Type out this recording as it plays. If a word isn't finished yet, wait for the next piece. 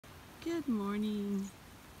Good morning.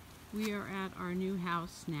 We are at our new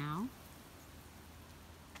house now.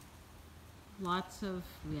 We have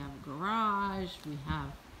a garage, we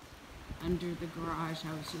have under the garage,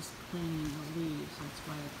 I was just cleaning the leaves, that's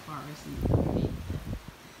why the car isn't underneath it.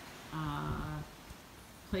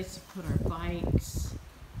 Place to put our bikes.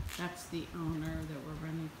 That's the owner that we're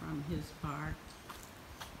renting from, his car.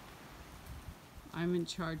 I'm in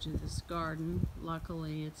charge of this garden.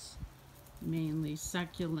 Luckily, it's mainly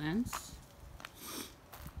succulents.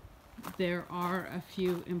 There are a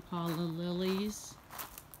few Impala lilies,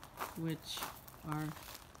 which are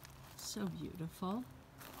so beautiful.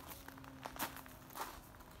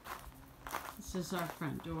 This is our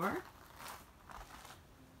front door.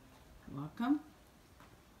 Welcome.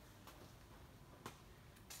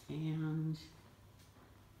 And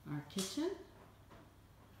our kitchen.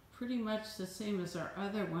 Pretty much the same as our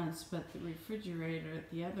other ones, but the refrigerator,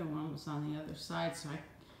 the other one was on the other side, so I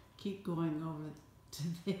keep going over to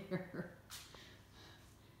there.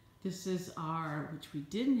 This is our, which we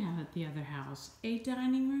didn't have at the other house, a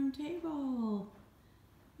dining room table.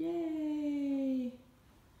 Yay!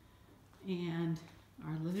 And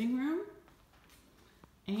our living room.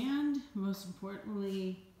 And most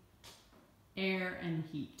importantly, air and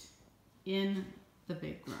heat in the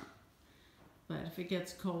big room. But if it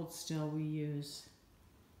gets cold still, we use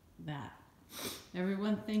that.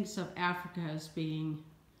 Everyone thinks of Africa as being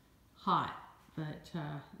hot, but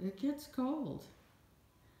it gets cold.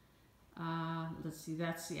 Let's see,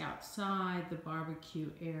 that's the outside, the barbecue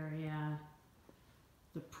area,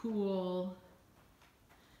 the pool.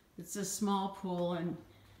 It's a small pool and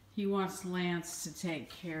he wants Lance to take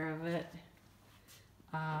care of it.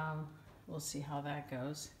 We'll see how that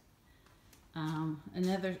goes.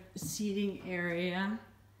 Another seating area,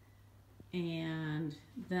 and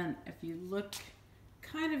then if you look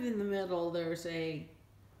kind of in the middle, there's a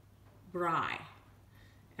braai,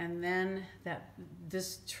 and then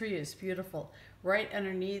this tree is beautiful. Right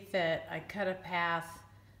underneath it, I cut a path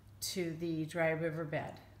to the dry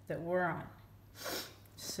riverbed that we're on.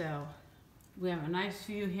 So we have a nice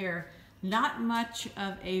view here. Not much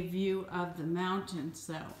of a view of the mountains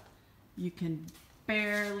though. You can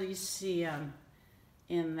barely see them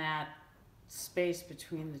in that space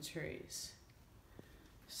between the trees.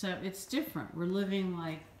 So it's different. We're living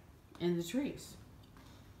like in the trees.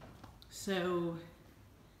 So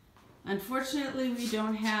unfortunately we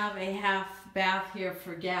don't have a half bath here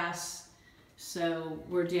for guests. So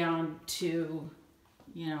we're down to,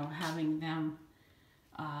 having them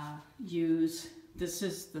use, this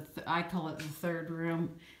is I call it the third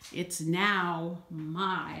room. It's now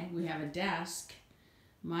we have a desk,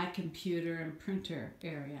 my computer and printer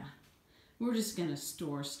area. We're just gonna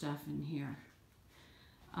store stuff in here.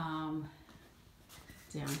 Down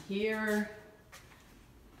here,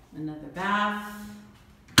 another bath.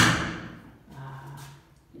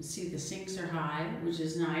 You see the sinks are high, which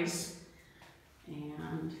is nice.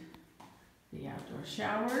 And the outdoor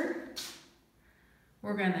shower.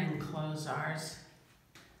 We're gonna enclose ours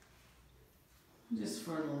just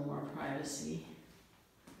for a little more privacy.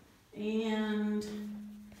 And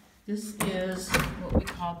this is what we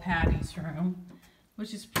call Patty's room,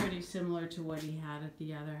 which is pretty similar to what he had at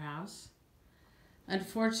the other house.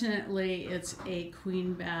 Unfortunately, it's a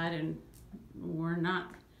queen bed, and we're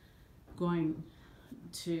not going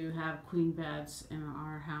to have queen beds in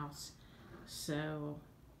our house. So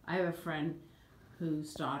I have a friend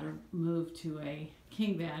whose daughter moved to a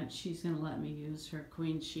king bed. She's gonna let me use her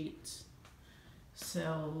queen sheets.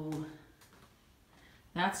 So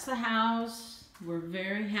that's the house. We're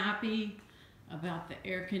very happy about the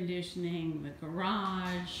air conditioning, the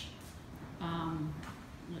garage.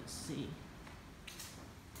 Let's see.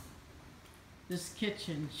 This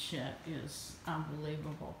kitchen shit is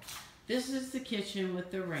unbelievable. This is the kitchen with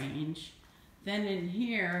the range. Then in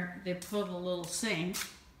here, they put a little sink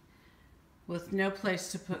with no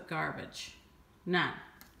place to put garbage. None.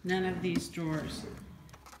 None of these drawers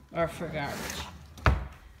are for garbage.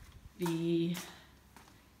 The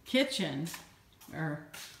kitchen, or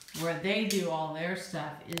where they do all their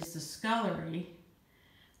stuff, is the scullery,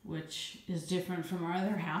 which is different from our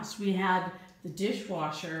other house. We had the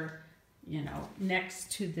dishwasher,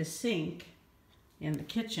 next to the sink in the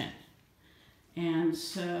kitchen. And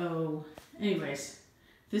so, anyways,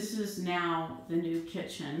 this is now the new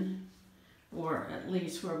kitchen, or at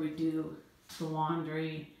least where we do the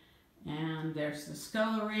laundry. And there's the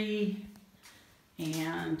scullery.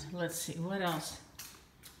 And let's see, what else?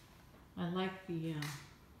 I like the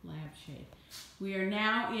lampshade. We are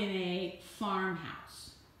now in a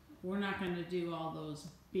farmhouse. We're not going to do all those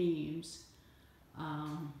beams.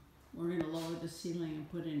 we're going to lower the ceiling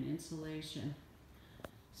and put in insulation.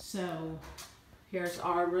 So here's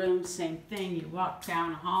our room, same thing. You walk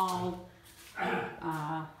down a hall.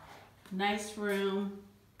 Nice room.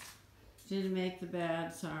 Didn't make the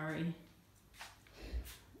bed, sorry.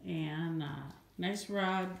 And nice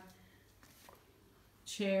rug,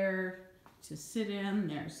 chair to sit in.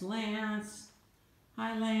 There's Lance.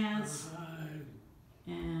 Hi, Lance. Hi.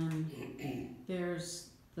 And there's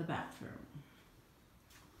the bathroom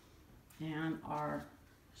and our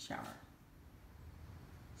shower.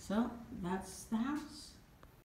 So that's the house.